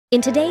In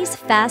today's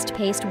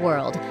fast-paced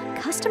world,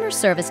 customer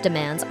service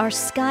demands are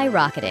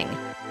skyrocketing.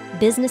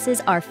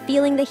 Businesses are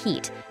feeling the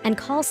heat, and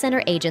call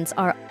center agents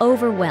are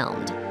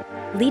overwhelmed,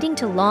 leading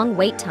to long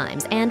wait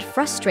times and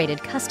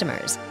frustrated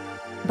customers.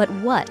 But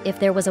what if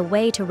there was a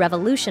way to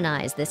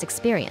revolutionize this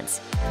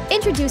experience?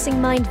 Introducing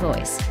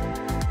Mindvoice,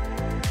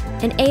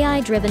 an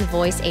AI-driven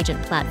voice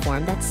agent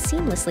platform that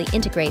seamlessly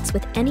integrates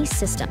with any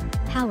system.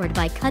 Powered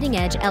by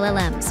cutting-edge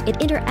LLMs, it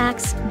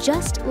interacts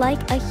just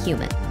like a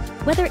human.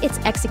 Whether it's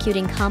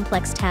executing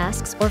complex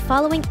tasks or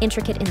following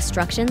intricate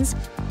instructions,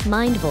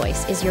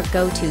 Mindvoice is your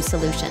go-to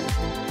solution.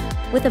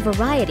 With a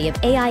variety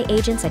of AI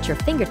agents at your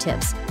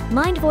fingertips,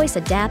 Mindvoice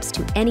adapts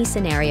to any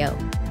scenario.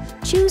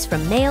 Choose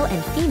from male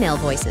and female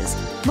voices,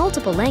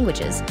 multiple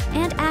languages,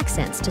 and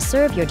accents to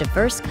serve your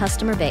diverse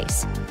customer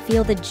base.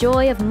 Feel the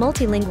joy of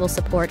multilingual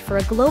support for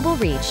a global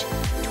reach,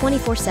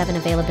 24/7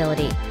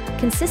 availability,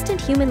 consistent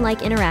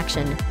human-like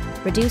interaction,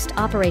 reduced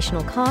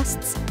operational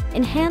costs,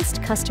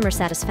 enhanced customer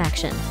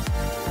satisfaction.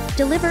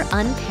 Deliver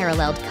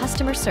unparalleled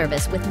customer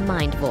service with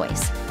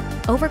Mindvoice.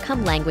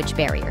 Overcome language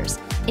barriers,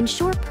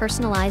 ensure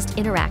personalized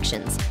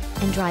interactions,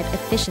 and drive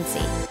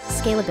efficiency,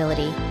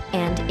 scalability,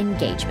 and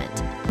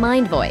engagement.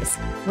 Mindvoice,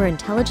 where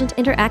intelligent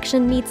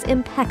interaction meets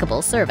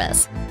impeccable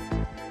service.